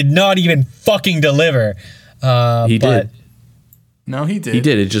that he did not even fucking deliver. He did. No, he did. He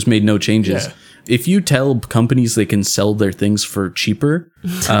did. It just made no changes. Yeah. If you tell companies they can sell their things for cheaper,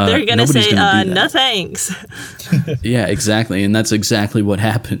 they're going to say, no thanks. Yeah, exactly. And that's exactly what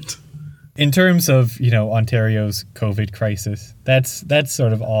happened. In terms of, Ontario's COVID crisis, that's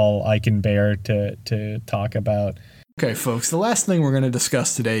sort of all I can bear to talk about. Okay, folks, the last thing we're going to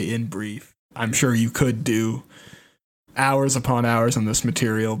discuss today in brief, I'm sure you could do hours upon hours on this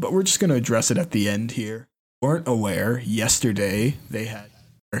material, but we're just going to address it at the end here. Weren't aware, yesterday they had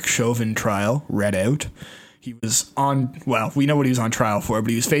Eric Chauvin trial read out. He was we know what he was on trial for, but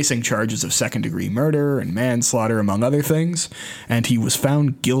he was facing charges of second-degree murder and manslaughter, among other things, and he was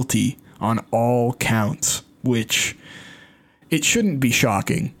found guilty on all counts, which it shouldn't be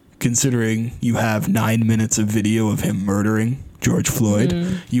shocking, considering you have 9 minutes of video of him murdering George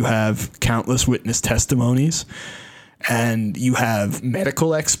Floyd. You have countless witness testimonies, and you have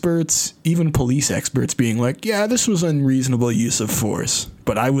medical experts, even police experts being like, yeah, this was unreasonable use of force.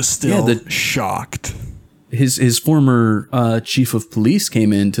 But I was still shocked. His former chief of police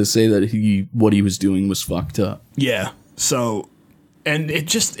came in to say that what he was doing was fucked up. Yeah. So, and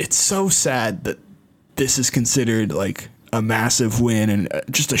it's so sad that this is considered like a massive win and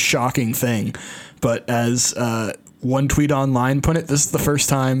just a shocking thing. But as one tweet online put it, this is the first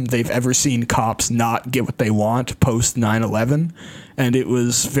time they've ever seen cops not get what they want post 9/11, and it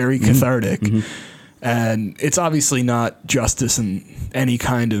was very cathartic. And it's obviously not justice in any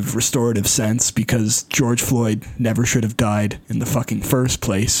kind of restorative sense, because George Floyd never should have died in the fucking first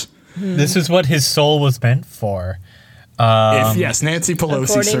place. This is what his soul was meant for. Yes, Nancy Pelosi According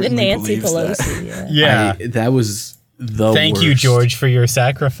to certainly Nancy believes that. Pelosi, Yeah. That was the Thank worst. you, George, for your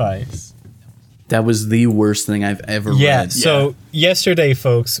sacrifice. That was the worst thing I've ever read. So yesterday,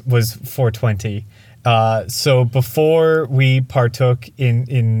 folks, was 420. So before we partook in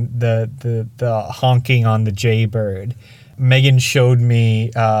the honking on the Jaybird, Megan showed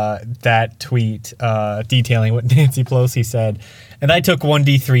me that tweet detailing what Nancy Pelosi said, and I took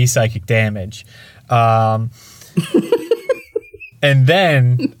 1d3 psychic damage. And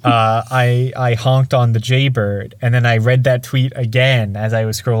then I honked on the Jaybird, and then I read that tweet again as I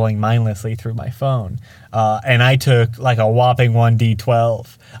was scrolling mindlessly through my phone, and I took like a whopping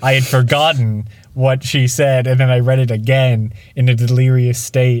 1d12. I had forgotten what she said, and then I read it again in a delirious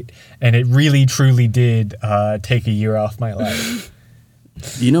state, and it really, truly did take a year off my life.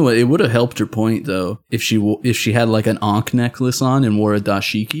 You know what? It would have helped her point, though, if she had like an Ankh necklace on and wore a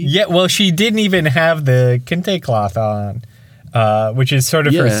dashiki. Yeah, well, she didn't even have the kente cloth on, which is sort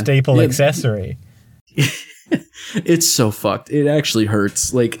of her staple accessory. It's so fucked. It actually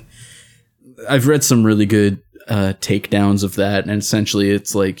hurts. Like, I've read some really good takedowns of that, and essentially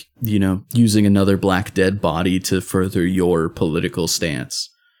it's like, you know, using another black dead body to further your political stance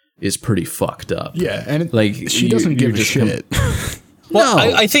is pretty fucked up. Yeah, and like she doesn't give a shit. Well,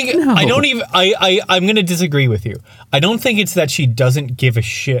 I think I don't even. I'm going to disagree with you. I don't think it's that she doesn't give a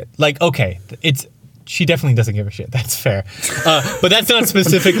shit. Like, okay, she definitely doesn't give a shit. That's fair, but that's not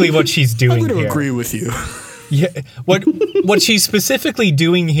specifically what she's doing I'm going to here. agree with you. Yeah, what she's specifically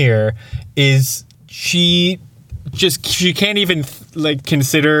doing here is she can't even like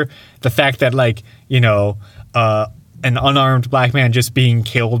consider the fact that, like, you know, an unarmed black man just being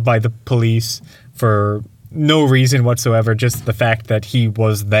killed by the police for no reason whatsoever, just the fact that he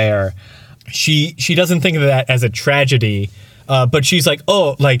was there. She doesn't think of that as a tragedy, but she's like,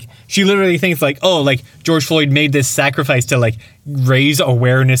 oh, like, she literally thinks like, oh, like, George Floyd made this sacrifice to like raise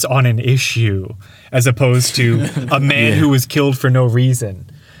awareness on an issue, as opposed to a man who was killed for no reason.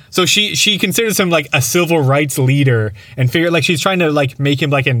 So she considers him like a civil rights leader, and figure like she's trying to like make him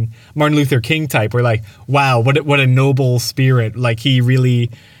like an Martin Luther King type, where like, wow, what a noble spirit, like he really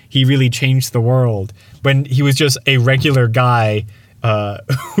changed the world, when he was just a regular guy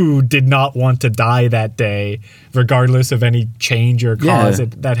who did not want to die that day, regardless of any change or cause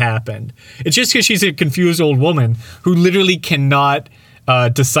that happened. It's just because she's a confused old woman who literally cannot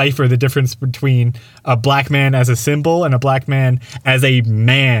decipher the difference between a black man as a symbol and a black man, as a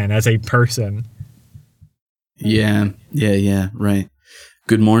person. Yeah, right.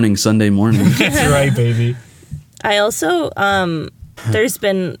 Good morning, Sunday morning. That's right, baby. I also, there's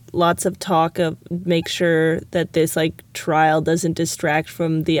been lots of talk of make sure that this like trial doesn't distract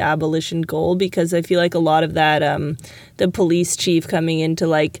from the abolition goal, because I feel like a lot of that, the police chief coming in to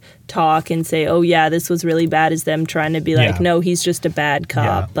like talk and say, oh yeah, this was really bad, is them trying to be like, no, he's just a bad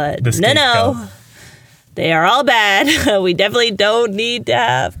cop. But no, they are all bad. We definitely don't need to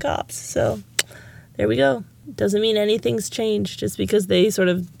have cops. So there we go. Doesn't mean anything's changed just because they sort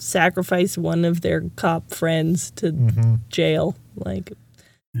of sacrifice one of their cop friends to jail. Like,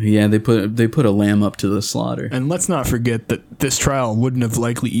 yeah, they put a lamb up to the slaughter. And let's not forget that this trial wouldn't have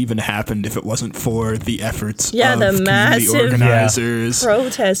likely even happened if it wasn't for the efforts of the community massive organizers,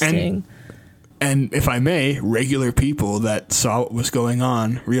 protesting. And if I may, regular people that saw what was going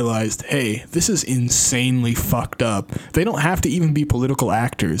on realized, hey, this is insanely fucked up. They don't have to even be political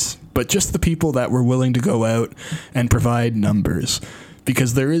actors, but just the people that were willing to go out and provide numbers,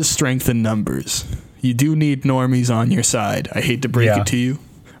 because there is strength in numbers. You do need normies on your side. I hate to break it to you,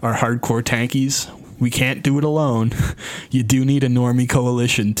 our hardcore tankies. We can't do it alone. You do need a normie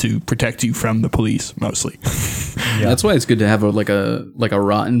coalition to protect you from the police, mostly. That's why it's good to have a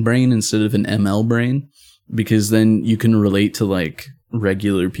rotten brain instead of an ML brain, because then you can relate to like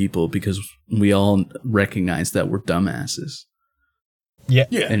regular people, because we all recognize that we're dumbasses. Yeah.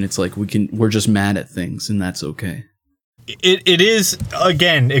 And it's like we're just mad at things, and that's okay. It is,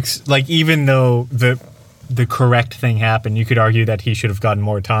 again, like, even though the correct thing happened, you could argue that he should have gotten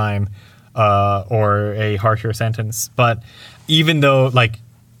more time or a harsher sentence. But even though like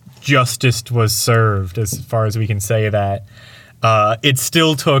justice was served, as far as we can say that, it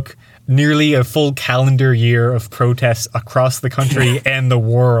still took nearly a full calendar year of protests across the country and the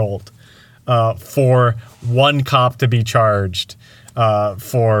world for one cop to be charged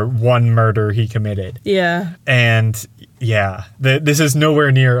for one murder he committed. Yeah. And yeah, this is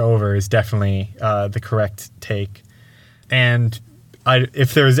nowhere near over is definitely the correct take. And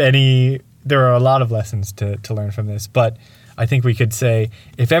if there's there are a lot of lessons to learn from this, but I think we could say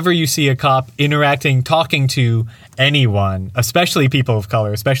if ever you see a cop talking to anyone, especially people of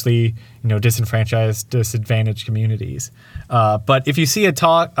color, especially disenfranchised, disadvantaged communities, but if you see a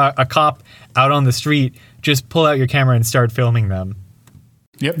cop out on the street, just pull out your camera and start filming them.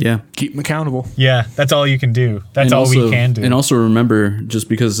 Yep. Yeah. Keep them accountable. Yeah, that's all you can do. That's all we can do. And also remember, just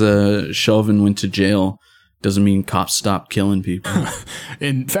because Shelvin went to jail doesn't mean cops stop killing people.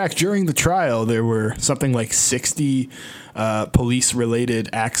 In fact, during the trial, there were something like 60 police-related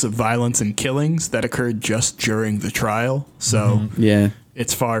acts of violence and killings that occurred just during the trial. So yeah,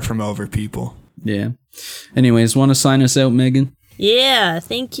 it's far from over, people. Yeah. Anyways, want to sign us out, Megan? Yeah,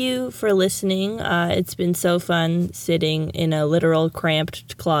 thank you for listening. It's been so fun sitting in a literal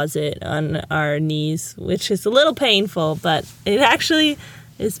cramped closet on our knees, which is a little painful, but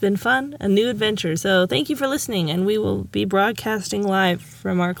it's been fun, a new adventure. So thank you for listening, and we will be broadcasting live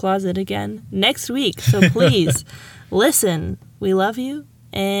from our closet again next week. So please listen. We love you,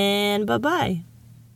 and bye-bye.